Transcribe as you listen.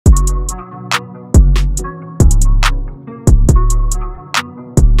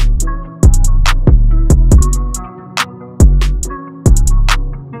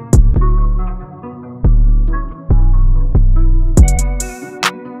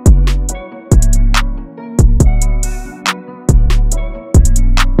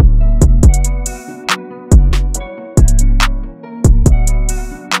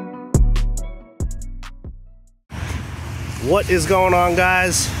What is going on,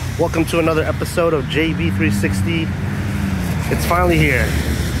 guys? Welcome to another episode of JV360. It's finally here.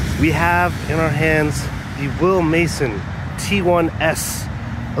 We have in our hands the Will Mason T1S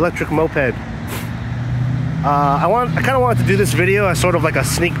electric moped. I kind of wanted to do this video as sort of like a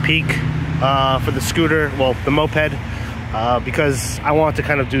sneak peek for the scooter, well, the moped, because I want to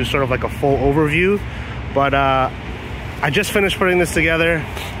kind of do sort of like a full overview. But I just finished putting this together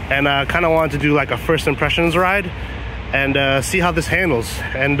and kind of wanted to do like a first impressions ride and see how this handles.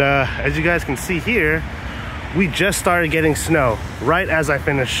 And as you guys can see here, we just started getting snow right as I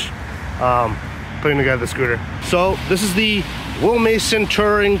finish putting together the scooter. So this is the Will Mason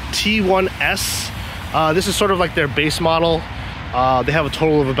Touring T1S. This is sort of like their base model. They have a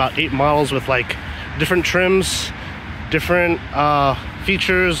total of about 8 models with like different trims, different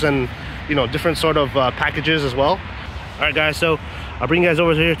features, and you know, different sort of packages as well. All right, guys, so I'll bring you guys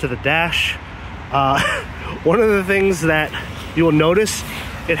over here to the dash. One of the things that you will notice,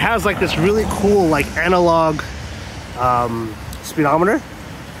 it has like this really cool like analog speedometer.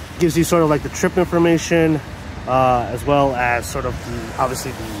 Gives you sort of like the trip information, as well as sort of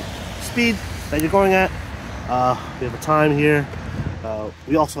obviously the speed that you're going at. We have a time here.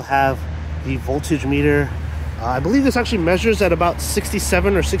 We also have the voltage meter. I believe this actually measures at about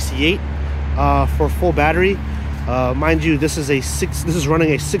 67 or 68 for full battery. Mind you, this is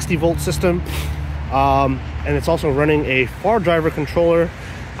running a 60 volt system, and it's also running a far driver controller.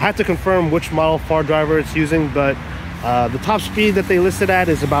 I have to confirm which model far driver it's using, but the top speed that they listed at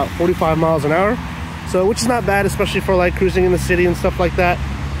is about 45 miles an hour, so which is not bad, especially for like cruising in the city and stuff like that.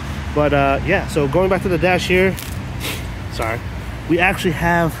 But yeah, so going back to the dash here, sorry, we actually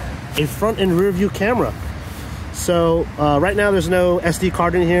have a front and rear view camera. So right now there's no SD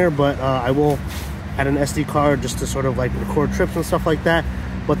card in here, but I will add an SD card just to sort of like record trips and stuff like that.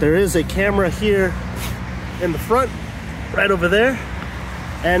 But there is a camera here in the front, right over there,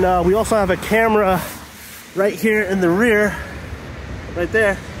 and we also have a camera right here in the rear, right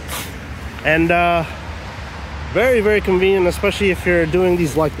there. And very, very convenient, especially if you're doing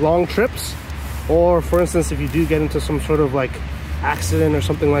these like long trips, or for instance if you do get into some sort of like accident or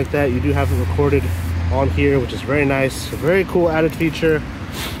something like that, you do have it recorded on here, which is very nice. A very cool added feature.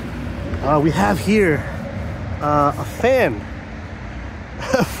 We have here a fan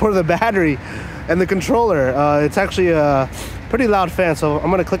for the battery and the controller. It's actually a pretty loud fan, so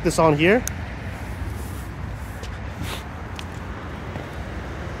I'm gonna click this on here.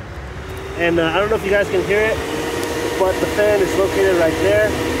 And I don't know if you guys can hear it, but the fan is located right there,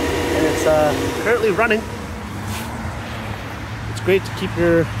 and it's currently running. It's great to keep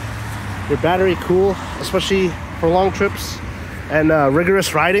your battery cool, especially for long trips and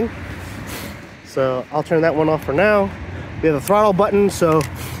rigorous riding. So I'll turn that one off for now. We have a throttle button, so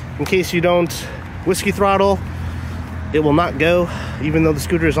in case you don't whiskey throttle, it will not go even though the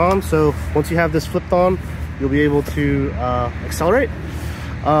scooter is on. So once you have this flipped on, you'll be able to accelerate.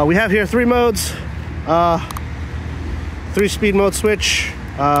 We have here 3 modes, 3-speed mode switch.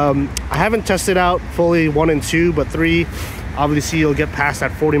 I haven't tested out fully 1 and 2, but 3, obviously you'll get past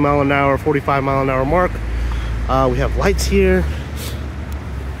that 40 mile an hour, 45 mile an hour mark. We have lights here,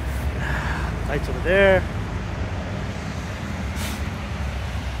 lights over there,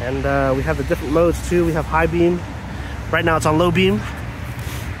 and we have the different modes too. We have high beam. Right now it's on low beam.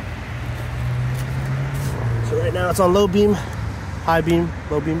 So right now it's on low beam, high beam,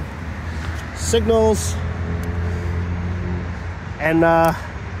 low beam. Signals. And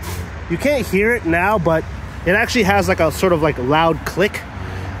you can't hear it now, but it actually has like a sort of like loud click,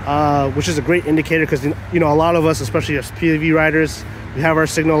 which is a great indicator, because you know, a lot of us, especially as PEV riders, we have our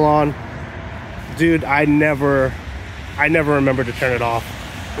signal on. Dude, I never remember to turn it off.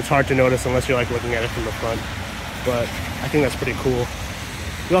 It's hard to notice unless you're like looking at it from the front, but I think that's pretty cool.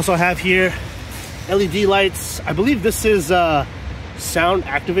 We also have here LED lights. I believe this is sound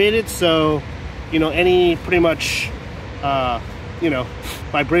activated, so you know, any pretty much you know,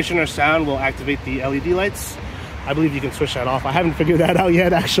 vibration or sound will activate the LED lights. I believe you can switch that off. I haven't figured that out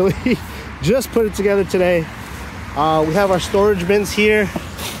yet, actually. Just put it together today. We have our storage bins here.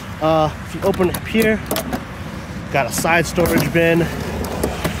 If you open up here, got a side storage bin,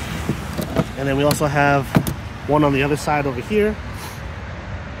 and then we also have one on the other side over here,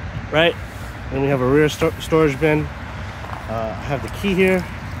 right? And we have a rear storage bin. I have the key here,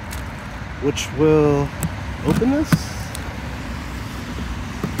 which will open this.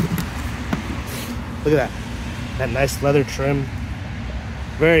 Look at that nice leather trim.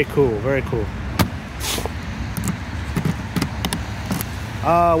 Very cool, very cool.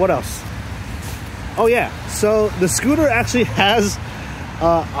 What else? Oh yeah, so the scooter actually has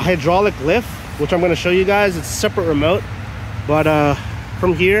a hydraulic lift, which I'm going to show you guys. It's a separate remote. But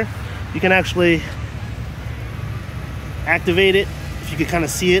from here, you can actually activate it. If you can kind of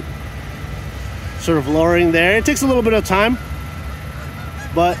see it, sort of lowering there. It takes a little bit of time,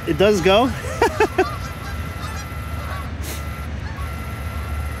 but it does go.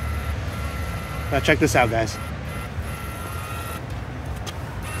 Now check this out, guys.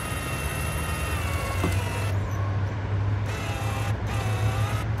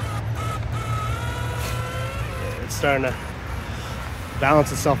 It's starting to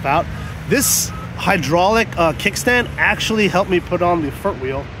balance itself out. This hydraulic kickstand actually helped me put on the front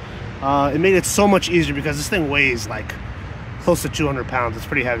wheel. It made it so much easier because this thing weighs like close to 200 pounds. It's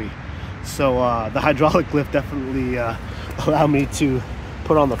pretty heavy. So the hydraulic lift definitely allowed me to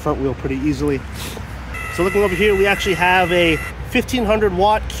put on the front wheel pretty easily. So looking over here, we actually have a 1500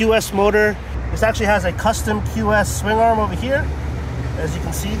 watt QS motor. This actually has a custom QS swing arm over here, as you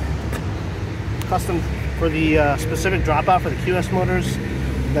can see. Custom for the specific dropout for the QS motors.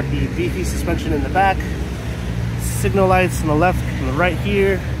 Got the beefy suspension in the back. Signal lights on the left and the right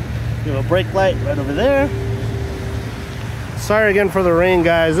here. You have a brake light right over there. Sorry again for the rain,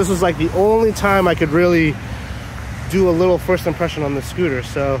 guys. This was like the only time I could really do a little first impression on the scooter.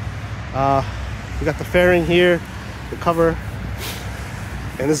 So we got the fairing here, the cover,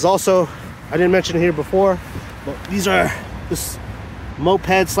 and this is also, I didn't mention it here before, but this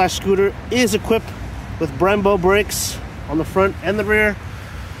moped slash scooter is equipped with Brembo brakes on the front and the rear.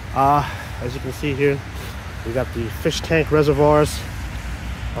 As you can see here, we got the fish tank reservoirs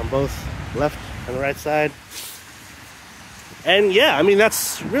on both left and right side. And yeah, I mean,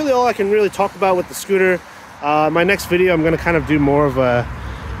 that's really all I can really talk about with the scooter. My next video, I'm going to kind of do more of a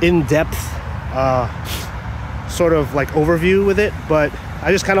in-depth sort of like overview with it, but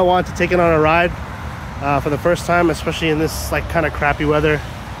I just kind of wanted to take it on a ride for the first time, especially in this like kind of crappy weather.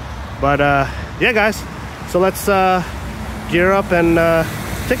 But yeah, guys, so let's gear up and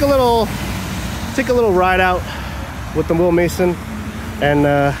take a little ride out with the Will Mason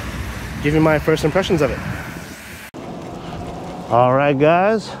and give you my first impressions of it. All right,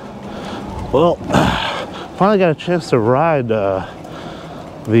 guys, well, finally got a chance to ride the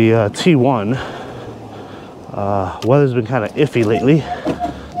T1. Weather's been kind of iffy lately,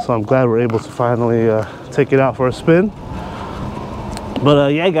 so I'm glad we're able to finally take it out for a spin.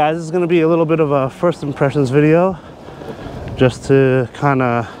 But yeah, guys, this is going to be a little bit of a first impressions video, just to kind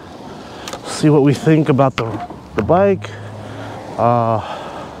of see what we think about the bike,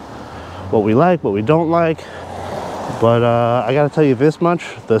 what we like, what we don't like. But I gotta tell you this much,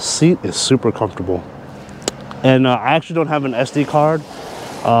 the seat is super comfortable. And I actually don't have an SD card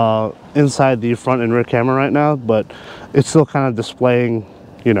inside the front and rear camera right now, but it's still kind of displaying,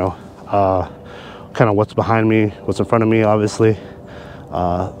 you know, kind of what's behind me, what's in front of me, obviously.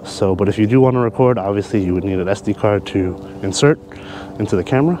 But if you do want to record, obviously you would need an SD card to insert into the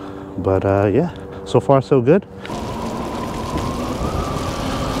camera. But yeah, so far so good.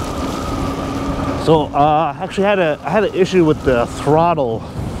 So actually I had an issue with the throttle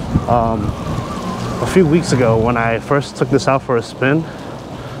a few weeks ago when I first took this out for a spin,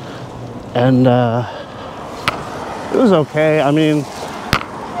 and it was okay. I mean,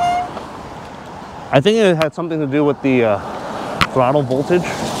 I think it had something to do with the throttle voltage,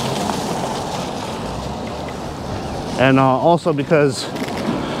 and also because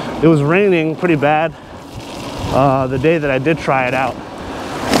it was raining pretty bad the day that I did try it out.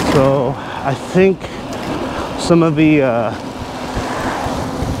 So I think some of the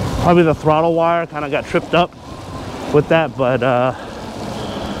probably the throttle wire kind of got tripped up with that, but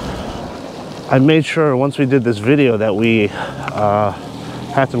I made sure once we did this video that we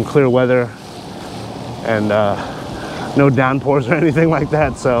had some clear weather and no downpours or anything like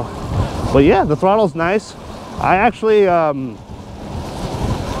that. So, but yeah, the throttle's nice. I actually I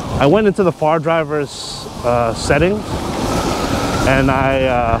went into the far driver's settings, and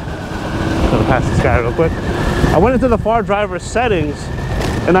I'm gonna pass this guy real quick. I went into the far driver's settings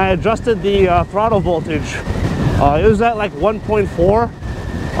and I adjusted the throttle voltage. It was at like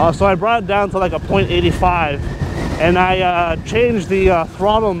 1.4, so I brought it down to like a 0.85, and I changed the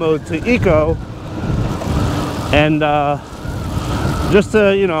throttle mode to eco, and just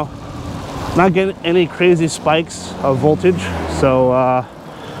to, you know, not get any crazy spikes of voltage. So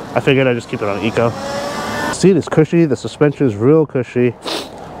I figured I'd just keep it on eco. The seat is cushy, the suspension is real cushy.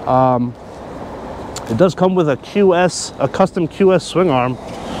 It does come with a custom QS swing arm,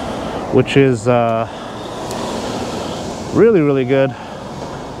 which is really, really good.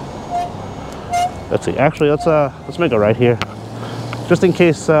 Let's see, actually, let's make it right here, just in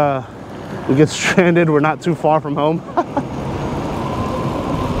case we get stranded. We're not too far from home.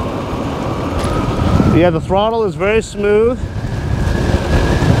 Yeah, the throttle is very smooth.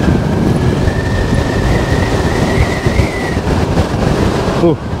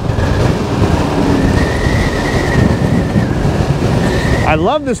 I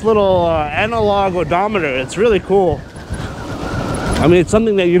love this little analog odometer. It's really cool. I mean, it's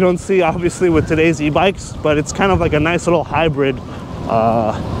something that you don't see obviously with today's e-bikes, but it's kind of like a nice little hybrid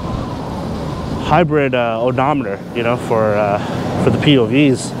odometer, you know, for the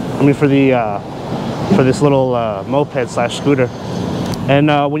POVs. I mean, for this little moped slash scooter. And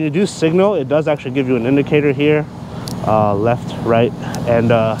when you do signal, it does actually give you an indicator here, left, right,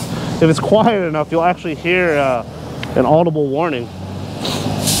 and if it's quiet enough, you'll actually hear an audible warning.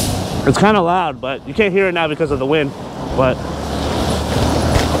 It's kind of loud, but you can't hear it now because of the wind. But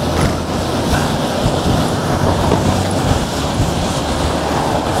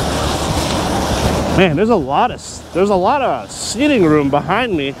man, there's a lot of seating room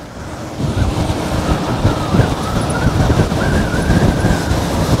behind me.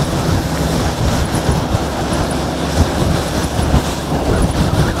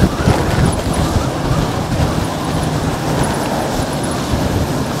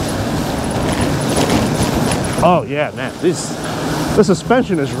 Oh yeah, man, the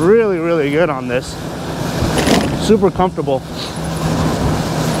suspension is really, really good on this. Super comfortable.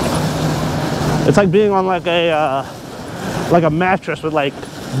 It's like being on like a mattress with like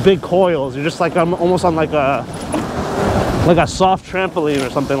big coils. You're just like almost on like a soft trampoline or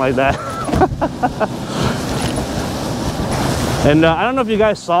something like that. And I don't know if you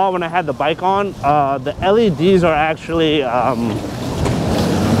guys saw when I had the bike on, the LEDs are actually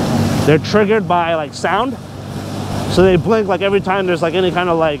they're triggered by like sound. So they blink like every time there's like any kind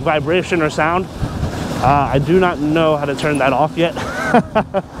of like vibration or sound. I do not know how to turn that off yet.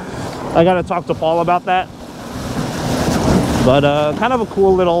 I gotta talk to Paul about that. But kind of a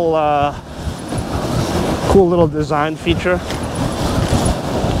cool little design feature.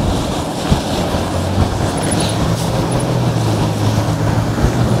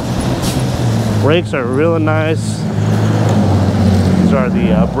 Brakes are really nice. These are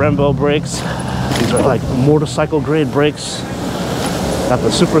the Brembo brakes. These are like motorcycle grade brakes. Got the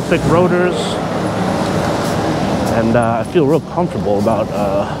super thick rotors. And I feel real comfortable about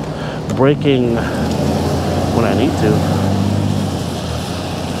braking when I need to.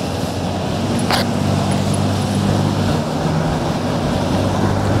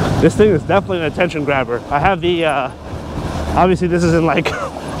 This thing is definitely an attention grabber. I have the, obviously this is in like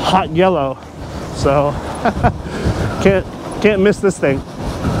hot yellow, so can't miss this thing.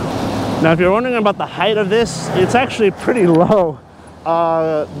 Now, if you're wondering about the height of this, it's actually pretty low.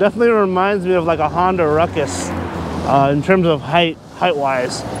 Definitely reminds me of like a Honda Ruckus in terms of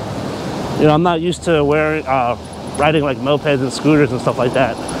height-wise. You know, I'm not used to riding like mopeds and scooters and stuff like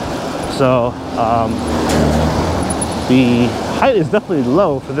that. So the height is definitely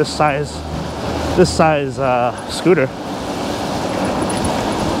low for this size scooter.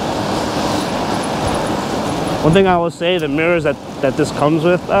 One thing I will say, the mirrors that this comes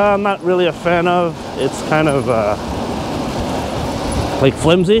with, I'm not really a fan of. It's kind of like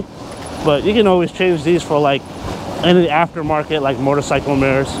flimsy, but you can always change these for like any aftermarket like motorcycle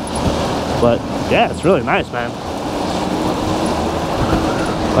mirrors. But yeah, it's really nice, man.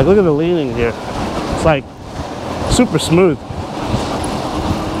 Like, look at the leaning here. It's like super smooth.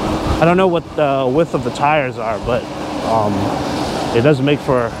 I don't know what the width of the tires are, but it does make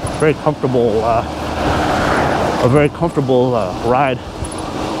for a very comfortable ride.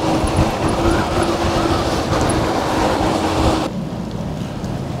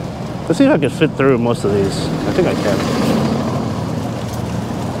 Let's see if I can fit through most of these. I think I can.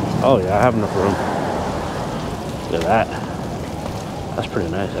 Oh yeah, I have enough room. Look at that. That's pretty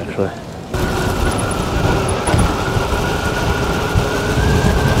nice, actually.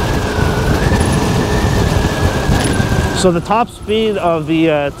 So the top speed of the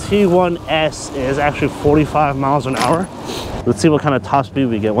T1S is actually 45 miles an hour. Let's see what kind of top speed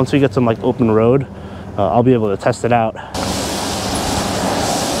we get. Once we get some like open road, I'll be able to test it out.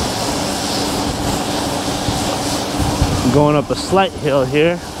 Going up a slight hill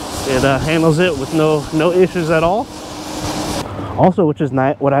here. It handles it with no issues at all. Also, which is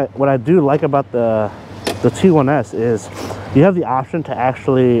nice, what I do like about the T1S is you have the option to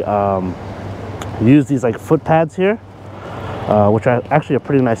actually use these like foot pads here, which are actually a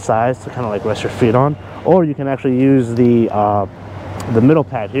pretty nice size to kind of like rest your feet on. Or you can actually use the middle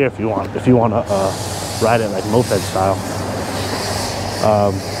pad here if you want to ride it like moped style.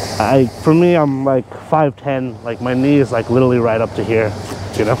 For me, I'm like 5'10", like my knee is like literally right up to here,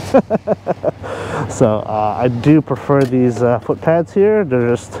 you know. So I do prefer these foot pads here. They're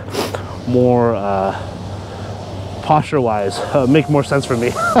just more posture wise, make more sense for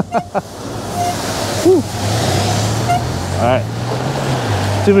me. Whew. All right,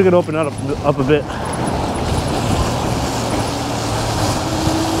 see if we can open it up a bit.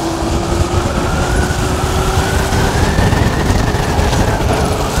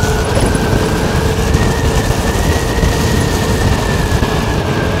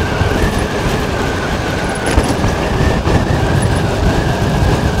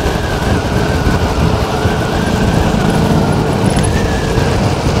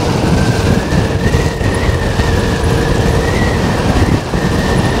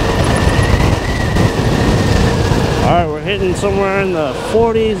 somewhere in the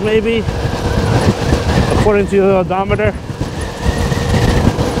 40s maybe, according to the odometer.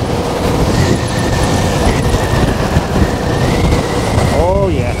 Oh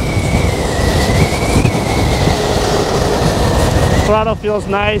yeah. Throttle feels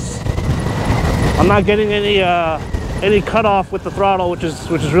nice. I'm not getting any cutoff with the throttle, which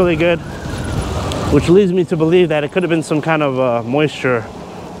is really good. Which leads me to believe that it could have been some kind of moisture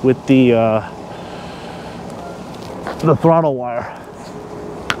with the throttle wire.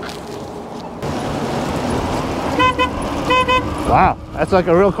 Wow, that's like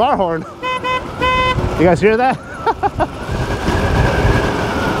a real car horn. You guys hear that?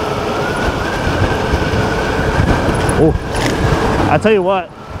 Oh, I tell you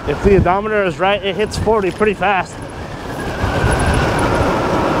what, if the odometer is right, it hits 40 pretty fast.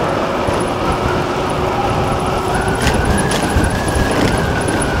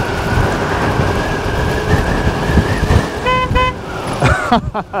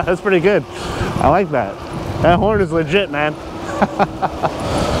 That's pretty good. I like that. That horn is legit, man.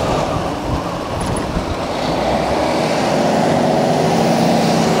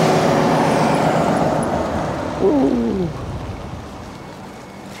 Ooh.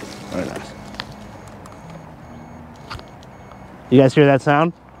 Very nice. You guys hear that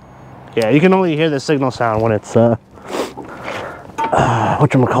sound? Yeah, you can only hear the signal sound when it's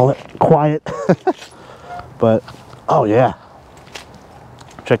whatchamacallit, quiet. But oh yeah.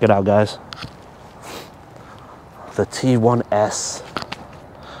 Check it out, guys. The T1S.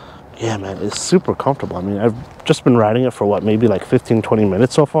 Yeah, man, it's super comfortable. I mean, I've just been riding it for what, maybe like 15-20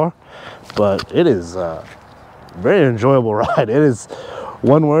 minutes so far, but it is a very enjoyable ride. It is,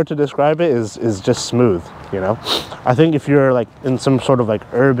 one word to describe it is just smooth, you know. I think if you're like in some sort of like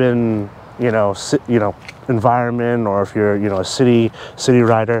urban, environment, or if you're, a city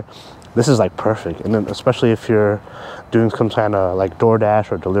rider, this is like perfect. And then especially if you're doing some kind of like DoorDash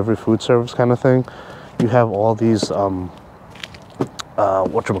or delivery food service kind of thing, you have all these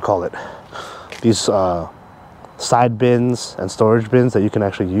these side bins and storage bins that you can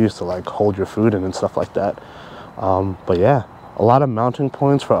actually use to like hold your food in and stuff like that. But yeah, a lot of mounting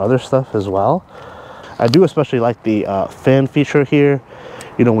points for other stuff as well. I do especially like the fan feature here,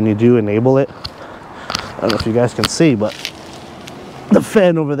 when you do enable it. I don't know if you guys can see, but the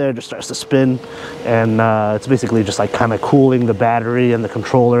fan over there just starts to spin, and it's basically just like kind of cooling the battery and the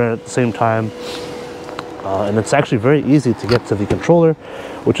controller at the same time. And it's actually very easy to get to the controller,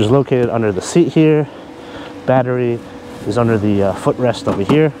 which is located under the seat here. Battery is under the footrest over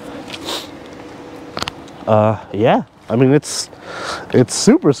here. Yeah, I mean, it's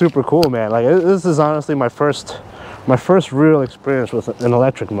super cool, man. Like, this is honestly my first real experience with an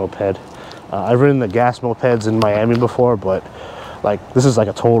electric moped. I've ridden the gas mopeds in Miami before, but like, this is like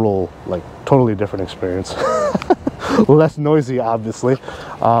a totally different experience. Less noisy, obviously.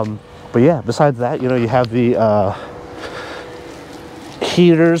 But yeah, besides that, you have the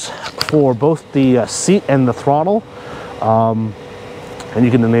heaters for both the seat and the throttle. And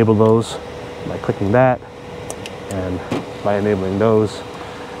you can enable those by clicking that and by enabling those.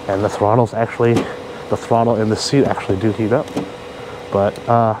 And the throttle and the seat actually do heat up. But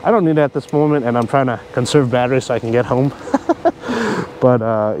I don't need that at this moment, and I'm trying to conserve battery so I can get home. But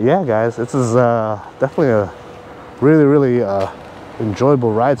yeah, guys, this is definitely a really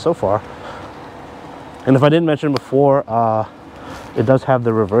enjoyable ride so far. And if I didn't mention before, it does have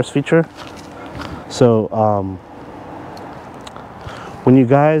the reverse feature. So when you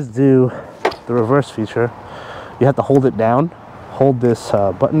guys do the reverse feature, you have to hold it down, hold this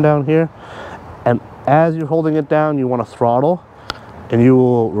button down here, and as you're holding it down, you want to throttle, and you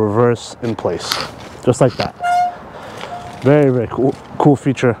will reverse in place, just like that. Very cool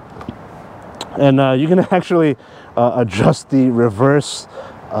feature. And you can actually adjust the reverse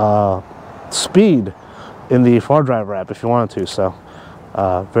speed in the far driver app if you wanted to. So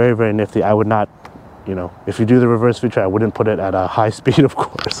very nifty. I would not, if you do the reverse feature, I wouldn't put it at a high speed, of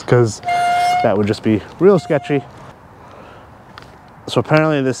course, because that would just be real sketchy. So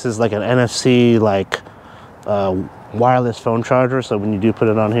apparently this is like an NFC wireless phone charger, so when you do put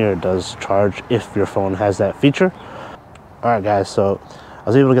it on here, it does charge if your phone has that feature. All right, guys, so I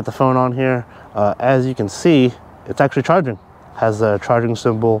was able to get the phone on here. As you can see, it's actually charging. Has a charging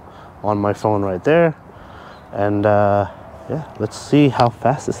symbol on my phone right there. And yeah, let's see how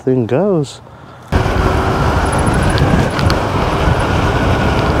fast this thing goes.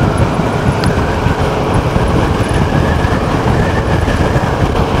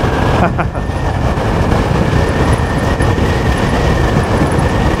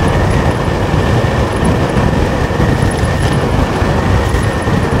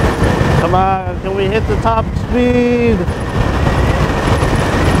 Come on, can we hit the top speed?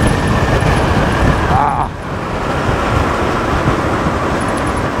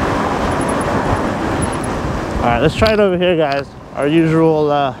 right, let's try it over here, guys. Our usual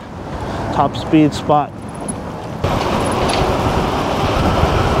top speed spot.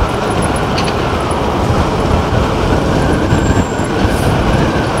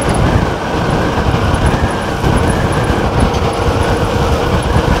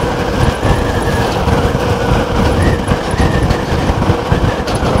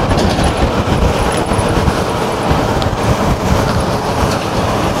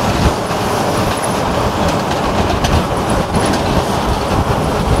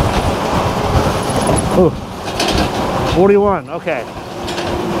 Ooh, 41, okay.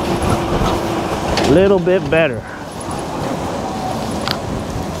 A little bit better.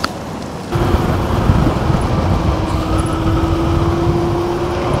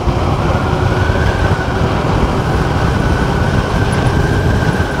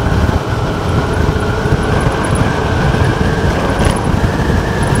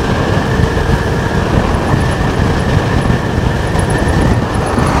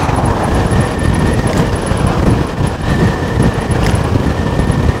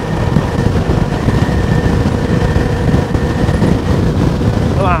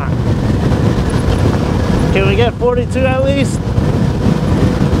 Can we get 42 at least?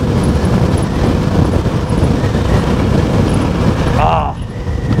 Ah,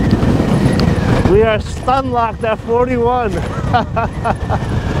 we are stun locked at 41.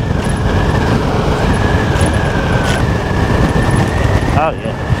 Oh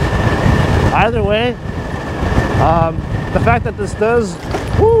yeah. Either way, the fact that this does,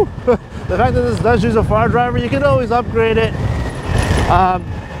 the fact that this does use a far driver, you can always upgrade it.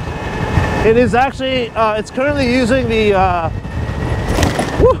 It is actually, it's currently using the,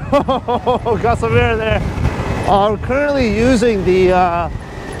 got some air there. I'm currently using the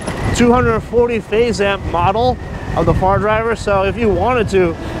 240 phase amp model of the far driver. So if you wanted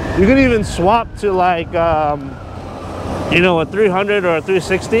to, you could even swap to like, you know, a 300 or a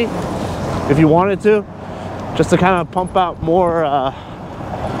 360 if you wanted to, just to kind of pump out more,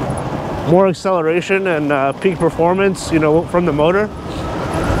 more acceleration and peak performance, you know, from the motor.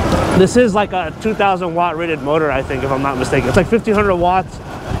 This is like a 2,000 watt rated motor, I think, if I'm not mistaken. It's like 1,500 watts,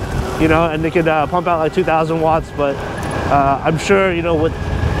 you know, and they could pump out like 2,000 watts. But I'm sure, you know, with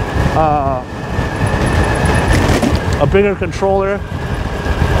a bigger controller,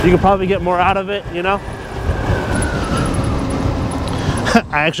 you could probably get more out of it, you know.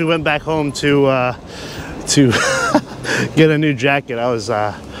 I actually went back home to get a new jacket. I was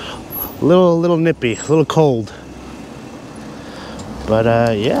a little nippy, a little cold. But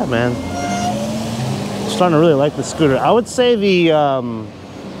yeah, man, I'm starting to really like the scooter. I would say the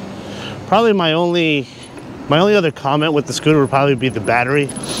probably my only other comment with the scooter would probably be the battery.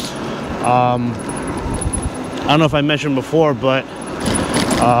 I don't know if I mentioned before, but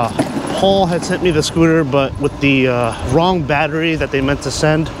Paul had sent me the scooter, but with the wrong battery that they meant to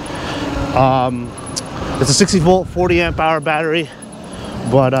send. It's a 60 volt 40 amp hour battery,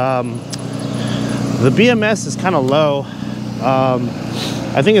 but the BMS is kind of low.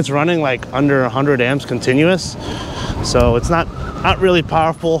 I think it's running like under 100 amps continuous, so it's not really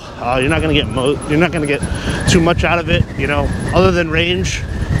powerful. You're not gonna get too much out of it, you know, other than range.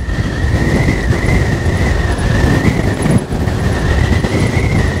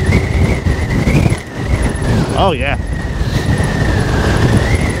 Oh yeah.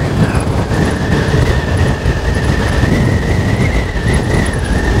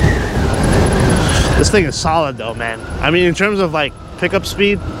 This thing is solid though, man. I mean, in terms of like pickup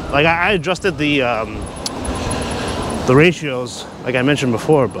speed, like I adjusted the ratios like I mentioned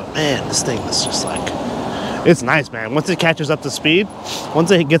before, but man, this thing is just like, it's nice, man. Once it catches up to speed, once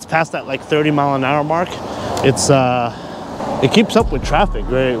it gets past that like 30 mile an hour mark, it's it keeps up with traffic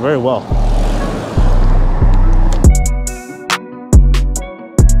very, very well.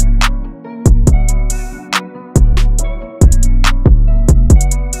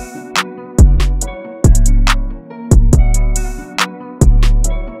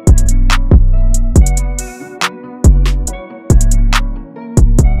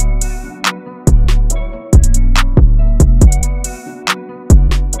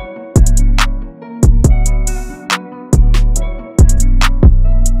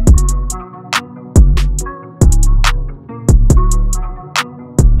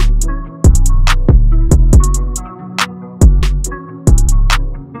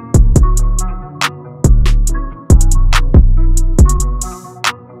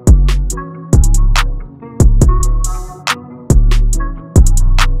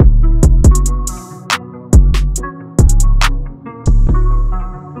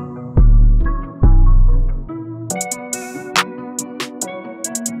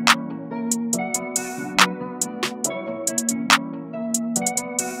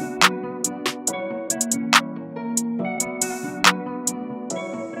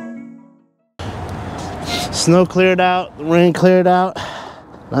 Snow cleared out, the rain cleared out.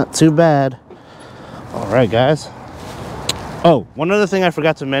 Not too bad. All right, guys. Oh, one other thing I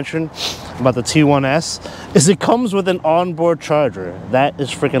forgot to mention about the T1S is it comes with an onboard charger. That is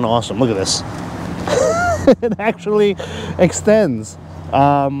freaking awesome. Look at this. It actually extends.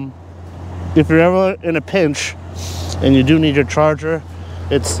 If you're ever in a pinch and you do need your charger,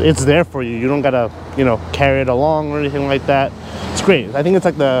 it's there for you. You don't gotta, you know, carry it along or anything like that. It's great. I think it's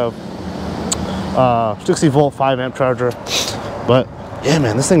like the 60 volt 5 amp charger. But yeah,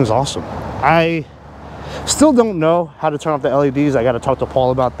 man, this thing is awesome. I still don't know how to turn off the LEDs. I got to talk to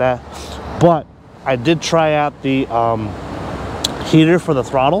Paul about that. But I did try out the heater for the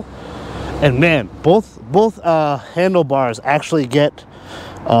throttle, and man, both handlebars actually get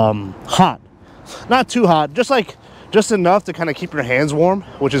hot. Not too hot, just enough to kind of keep your hands warm,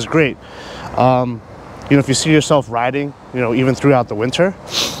 which is great. You know, if you see yourself riding, you know, even throughout the winter,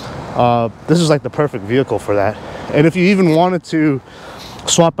 this is like the perfect vehicle for that. And if you even wanted to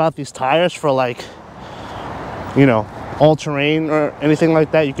swap out these tires for, like, you know, all-terrain or anything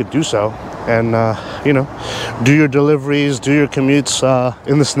like that, you could do so. And you know, do your deliveries, do your commutes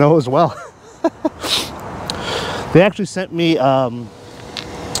in the snow as well. They actually sent me I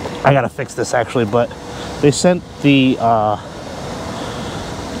gotta fix this actually, but they sent the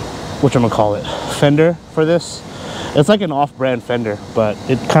whatchamacallit, fender for this. It's like an off-brand fender, but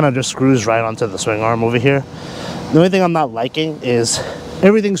it kind of just screws right onto the swing arm over here. The only thing I'm not liking is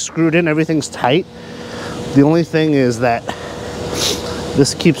everything's screwed in, everything's tight. The only thing is that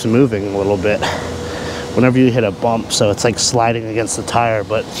this keeps moving a little bit whenever you hit a bump, so it's like sliding against the tire.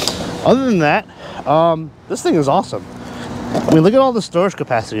 But other than that, this thing is awesome. I mean, look at all the storage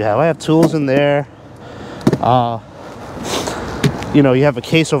capacity you have. I have tools in there. You know, you have a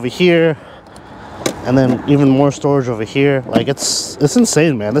case over here, and then even more storage over here. Like, it's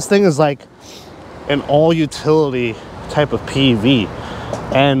insane, man. This thing is like an all utility type of PEV.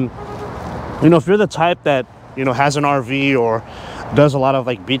 And you know, if you're the type that, you know, has an RV or does a lot of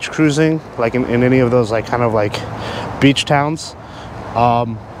like beach cruising, like in any of those like kind of like beach towns,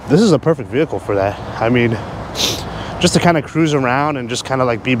 this is a perfect vehicle for that. I mean, just to kind of cruise around and just kind of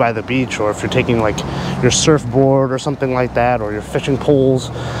like be by the beach, or if you're taking like your surfboard or something like that, or your fishing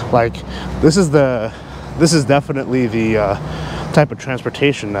poles, like this is definitely the type of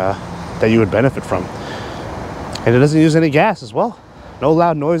transportation that you would benefit from. And it doesn't use any gas as well. No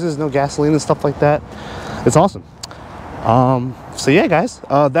loud noises, no gasoline and stuff like that. It's awesome. So yeah, guys,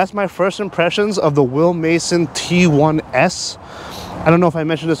 that's my first impressions of the Will Mason T1S. I don't know if I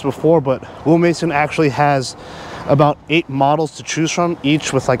mentioned this before, but Will Mason actually has about 8 models to choose from,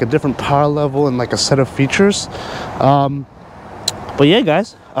 each with like a different power level and like a set of features. But yeah,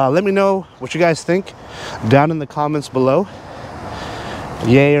 guys, let me know what you guys think down in the comments below.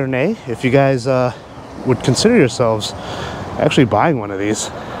 Yay or nay, if you guys would consider yourselves actually buying one of these.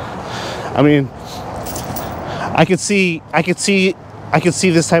 I mean, I could see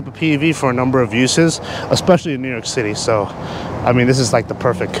this type of PEV for a number of uses, especially in New York City. So I mean, this is like the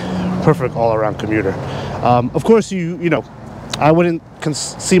perfect all-around commuter. Of course, you know, I wouldn't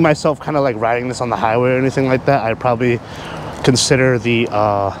see myself kind of like riding this on the highway or anything like that. I'd probably consider the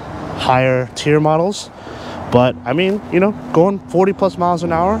higher tier models. But I mean, you know, going 40 plus miles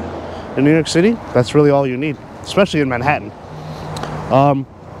an hour in New York City, that's really all you need, especially in Manhattan.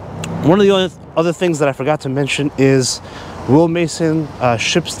 One of the other things that I forgot to mention is Will Mason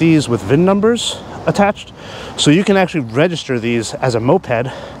ships these with VIN numbers attached, so you can actually register these as a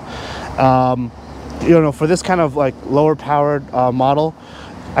moped. You know, for this kind of like lower powered model,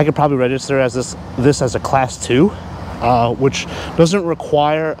 I could probably register as this as a class 2, which doesn't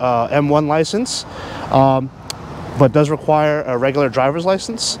require M1 license, but does require a regular driver's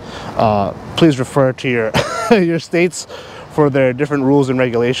license. Please refer to your your states for their different rules and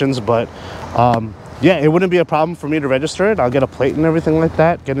regulations. But yeah, it wouldn't be a problem for me to register it. I'll get a plate and everything like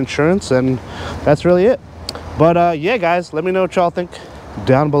that, get insurance, and that's really it. But yeah, guys, let me know what y'all think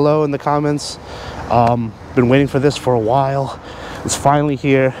down below in the comments. Been waiting for this for a while. It's finally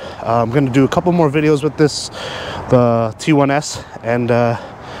here. I'm gonna do a couple more videos with this, the T1S, and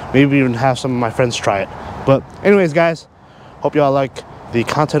maybe even have some of my friends try it. But anyways, guys, hope y'all like the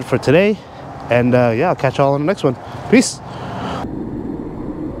content for today, and yeah, I'll catch y'all on the next one. Peace.